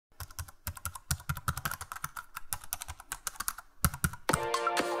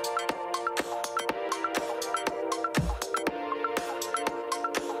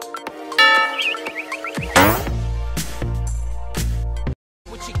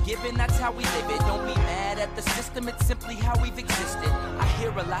given, that's how we live it. Don't be mad at the system, it's simply how we've existed. I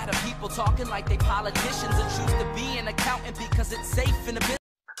hear a lot of people talking like they politicians and choose to be an accountant because it's safe in a business.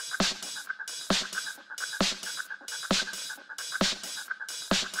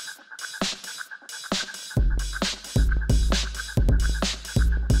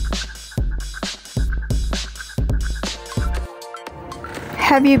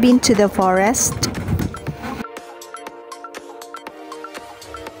 Have you been to the forest?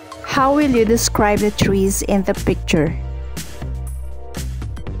 How will you describe the trees in the picture?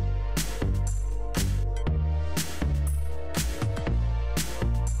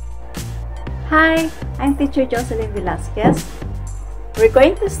 Hi, I'm teacher Jocelyn Velasquez. We're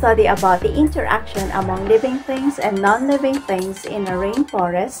going to study about the interaction among living things and non-living things in a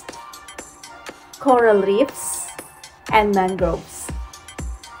rainforest, coral reefs, and mangroves.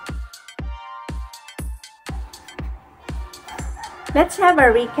 Let's have a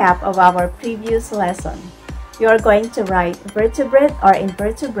recap of our previous lesson. You are going to write vertebrate or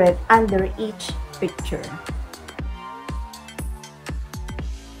invertebrate under each picture.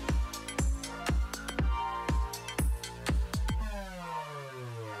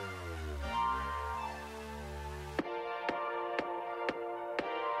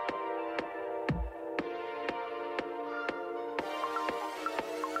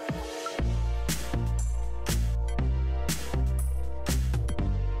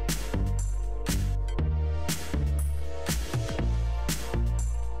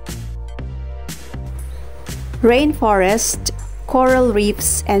 Rainforest, coral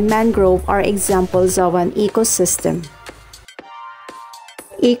reefs, and mangrove are examples of an ecosystem.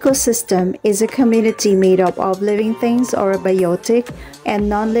 Ecosystem is a community made up of living things or biotic and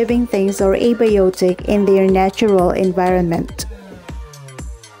non-living things or abiotic in their natural environment.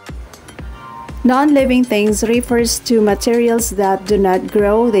 Non-living things refers to materials that do not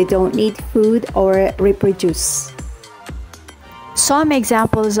grow, they don't need food or reproduce. Some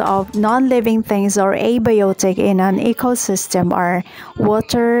examples of non-living things or abiotic in an ecosystem are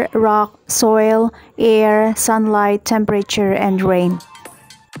water, rock, soil, air, sunlight, temperature, and rain.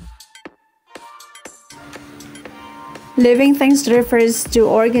 Living things refers to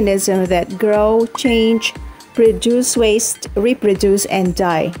organisms that grow, change, produce waste, reproduce, and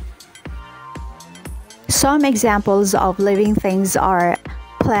die. Some examples of living things are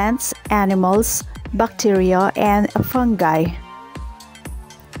plants, animals, bacteria, and fungi.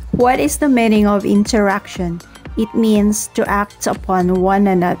 What is the meaning of interaction? It means to act upon one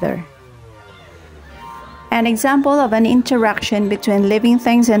another. An example of an interaction between living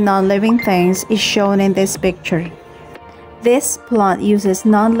things and non-living things is shown in this picture. This plant uses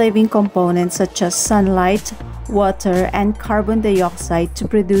non-living components such as sunlight, water, and carbon dioxide to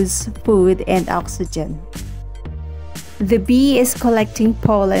produce food and oxygen. The bee is collecting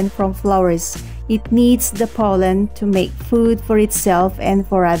pollen from flowers. It needs the pollen to make food for itself and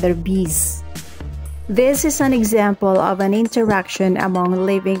for other bees. This is an example of an interaction among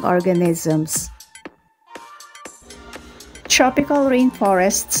living organisms. Tropical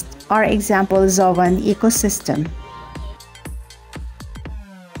rainforests are examples of an ecosystem.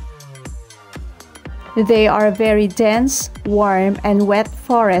 They are very dense, warm, and wet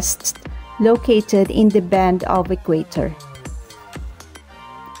forests located in the band of equator.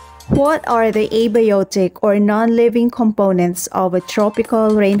 What are the abiotic or non-living components of a tropical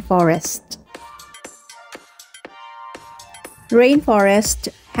rainforest? Rainforest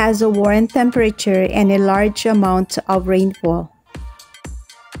has a warm temperature and a large amount of rainfall.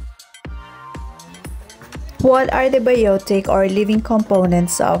 What are the biotic or living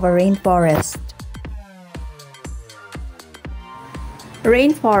components of a rainforest?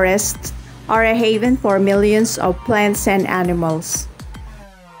 Rainforests are a haven for millions of plants and animals.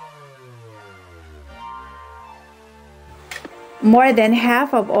 More than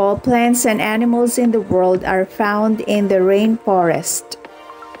half of all plants and animals in the world are found in the rainforest.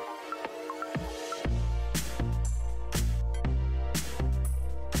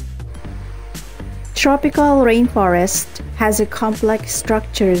 Tropical rainforest has a complex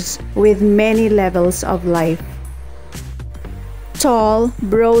structures with many levels of life. Tall,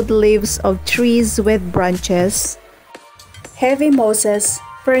 broad leaves of trees with branches, heavy mosses,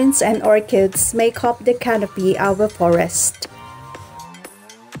 ferns, and orchids make up the canopy of a forest.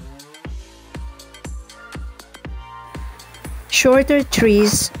 Shorter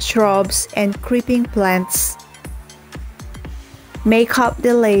trees, shrubs, and creeping plants make up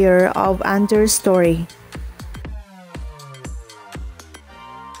the layer of understory.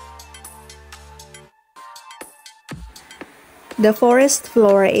 The forest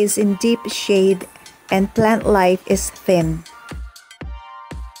floor is in deep shade and plant life is thin.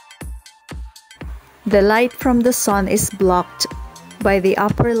 The light from the sun is blocked by the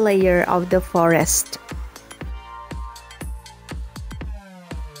upper layer of the forest.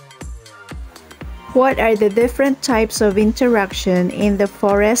 What are the different types of interaction in the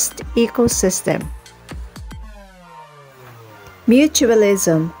forest ecosystem?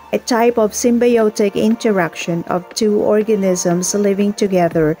 Mutualism, a type of symbiotic interaction of two organisms living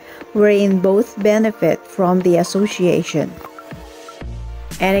together wherein both benefit from the association.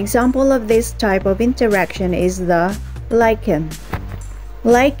 An example of this type of interaction is the lichen.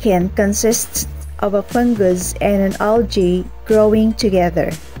 Lichen consists of a fungus and an algae growing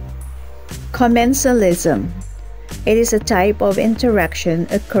together. Commensalism. It is a type of interaction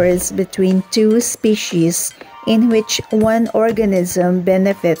occurs between two species in which one organism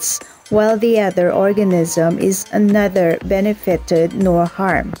benefits while the other organism is neither benefited nor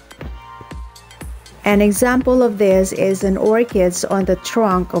harmed. An example of this is an orchid on the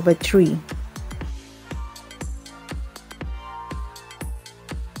trunk of a tree.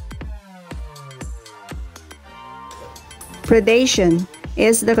 Predation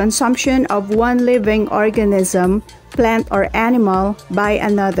is the consumption of one living organism, plant or animal, by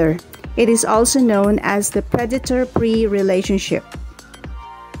another. It is also known as the predator-prey relationship.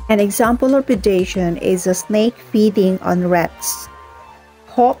 An example of predation is a snake feeding on rats,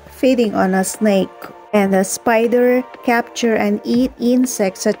 hawk feeding on a snake, and a spider capture and eat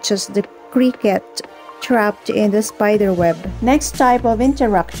insects such as the cricket trapped in the spider web. Next type of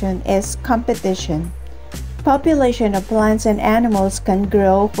interaction is competition. Population of plants and animals can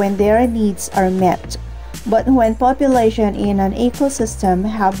grow when their needs are met. But when population in an ecosystem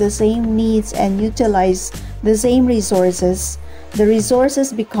have the same needs and utilize the same resources, the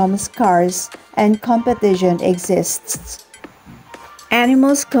resources become scarce and competition exists.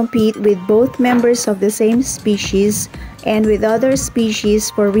 Animals compete with both members of the same species and with other species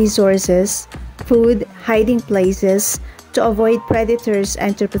for resources, food, hiding places, to avoid predators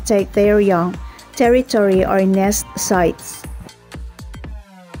and to protect their young, territory or nest sites.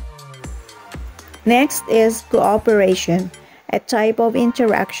 Next is cooperation, a type of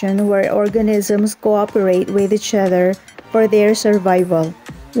interaction where organisms cooperate with each other for their survival.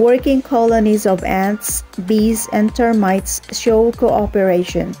 Working colonies of ants, bees, and termites show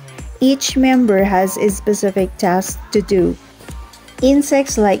cooperation. Each member has a specific task to do.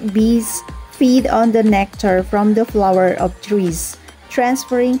 Insects like bees feed on the nectar from the flower of trees,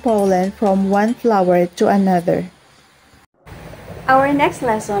 transferring pollen from one flower to another. Our next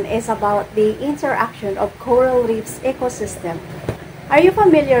lesson is about the interaction of coral reefs ecosystem. Are you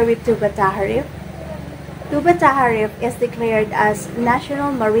familiar with Tubataha Reef? Tubataha Reef is declared as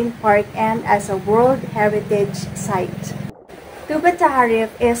National Marine Park and as a World Heritage Site. Tubataha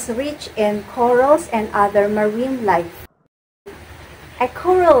Reef is rich in corals and other marine life. A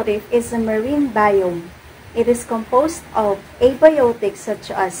coral reef is a marine biome. It is composed of abiotic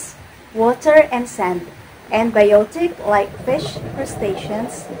such as water and sand, and biotic like fish,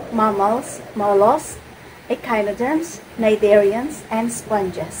 crustaceans, mammals, mollusks, echinoderms, cnidarians, and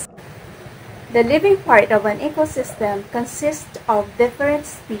sponges. The living part of an ecosystem consists of different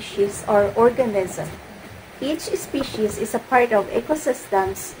species or organisms. Each species is a part of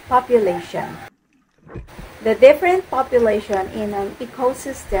ecosystem's population. The different population in an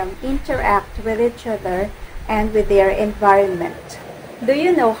ecosystem interact with each other and with their environment. Do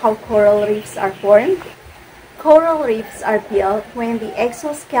you know how coral reefs are formed? Coral reefs are built when the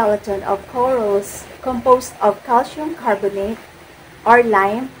exoskeleton of corals composed of calcium carbonate or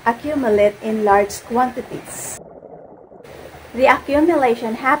lime accumulate in large quantities. The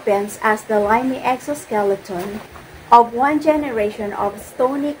accumulation happens as the limey exoskeleton of one generation of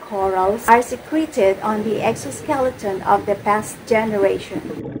stony corals are secreted on the exoskeleton of the past generation.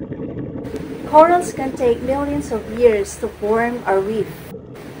 Corals can take millions of years to form a reef.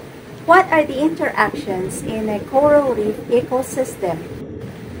 What are the interactions in a coral reef ecosystem?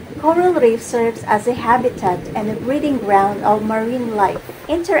 Coral reef serves as a habitat and a breeding ground of marine life.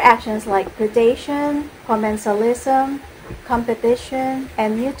 Interactions like predation, commensalism, competition,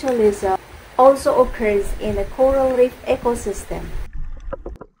 and mutualism also occurs in a coral reef ecosystem.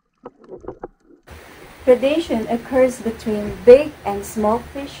 Predation occurs between big and small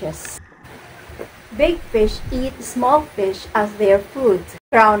fishes. Big fish eat small fish as their food.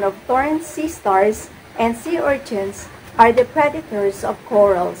 Crown of thorns sea stars and sea urchins are the predators of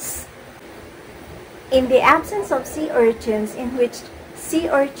corals. In the absence of sea urchins, in which sea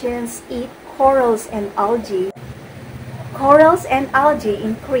urchins eat corals and algae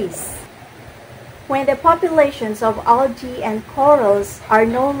increase. When the populations of algae and corals are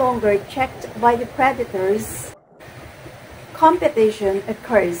no longer checked by the predators, competition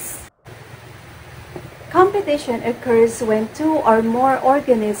occurs. Competition occurs when two or more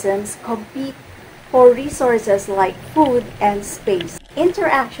organisms compete for resources like food and space.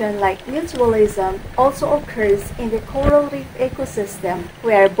 Interaction like mutualism also occurs in the coral reef ecosystem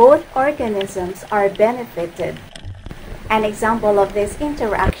where both organisms are benefited. An example of this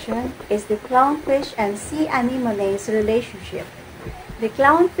interaction is the clownfish and sea anemone's relationship. The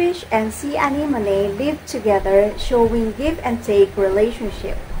clownfish and sea anemone live together, showing give and take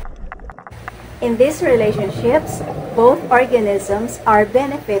relationship. In these relationships, both organisms are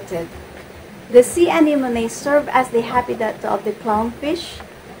benefited. The sea anemones serve as the habitat of the clownfish,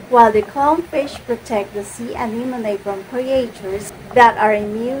 while the clownfish protect the sea anemone from predators that are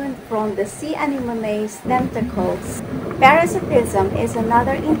immune from the sea anemone's tentacles. Parasitism is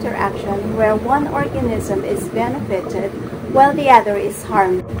another interaction where one organism is benefited while the other is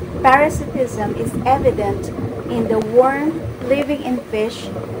harmed. Parasitism is evident in the worm living in fish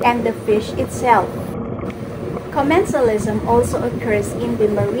and the fish itself. Commensalism also occurs in the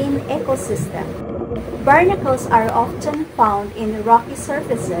marine ecosystem. Barnacles are often found in rocky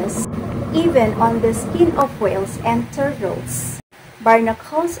surfaces, even on the skin of whales and turtles.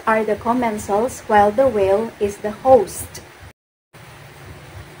 Barnacles are the commensals while the whale is the host.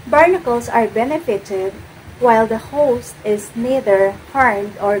 Barnacles are benefited while the host is neither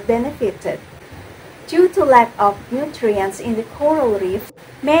harmed or benefited. Due to lack of nutrients in the coral reef,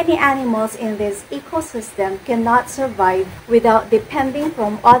 many animals in this ecosystem cannot survive without depending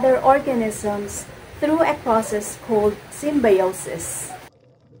from other organisms through a process called symbiosis.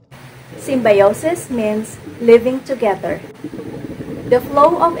 Symbiosis means living together. The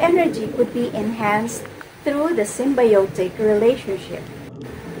flow of energy could be enhanced through the symbiotic relationship.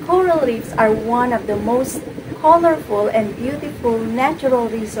 Coral reefs are one of the most colorful and beautiful natural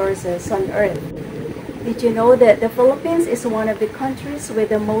resources on Earth. Did you know that the Philippines is one of the countries with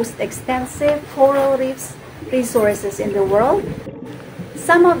the most extensive coral reefs resources in the world?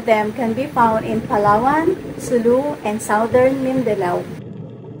 Some of them can be found in Palawan, Sulu, and southern Mindanao.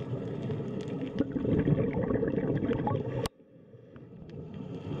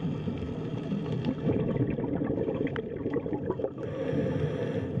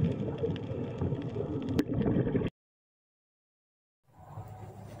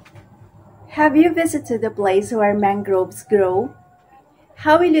 Have you visited the place where mangroves grow?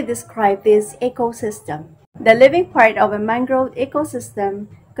 How will you describe this ecosystem? The living part of a mangrove ecosystem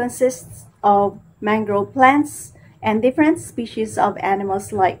consists of mangrove plants and different species of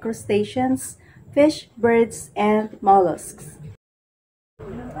animals like crustaceans, fish, birds, and mollusks.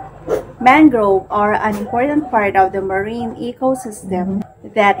 Mangrove are an important part of the marine ecosystem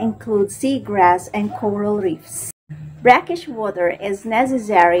that includes seagrass and coral reefs. Brackish water is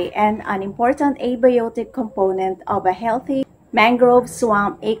necessary and an important abiotic component of a healthy mangrove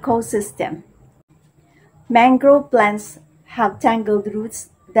swamp ecosystem. Mangrove plants have tangled roots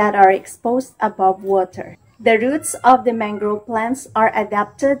that are exposed above water. The roots of the mangrove plants are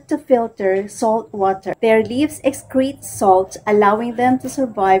adapted to filter salt water. Their leaves excrete salt, allowing them to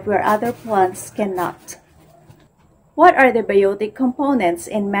survive where other plants cannot. What are the biotic components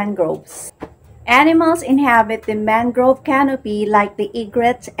in mangroves? Animals inhabit the mangrove canopy like the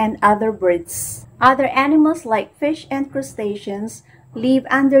egret and other birds. Other animals like fish and crustaceans live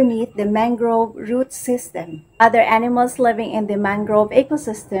underneath the mangrove root system. Other animals living in the mangrove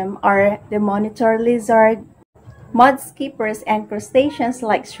ecosystem are the monitor lizard, mud skippers, and crustaceans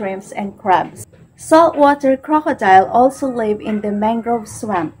like shrimps and crabs. Saltwater crocodile also live in the mangrove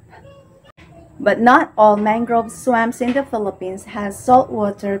swamp. But not all mangrove swamps in the Philippines have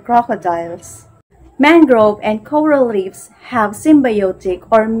saltwater crocodiles. Mangrove and coral reefs have symbiotic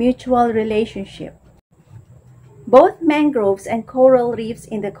or mutual relationship. Both mangroves and coral reefs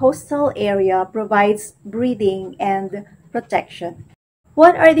in the coastal area provides breeding and protection.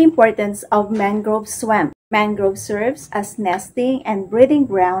 What are the importance of mangrove swamp? Mangrove serves as nesting and breeding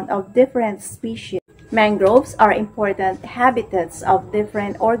ground of different species. Mangroves are important habitats of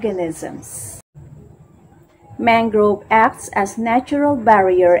different organisms. Mangrove acts as natural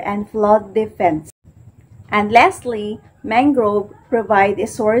barrier and flood defense. And lastly, mangrove provide a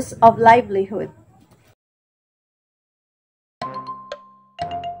source of livelihood.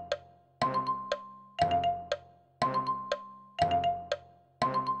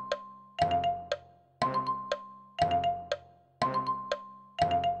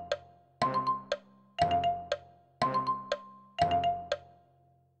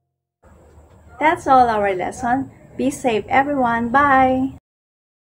 That's all our lesson. Be safe everyone. Bye!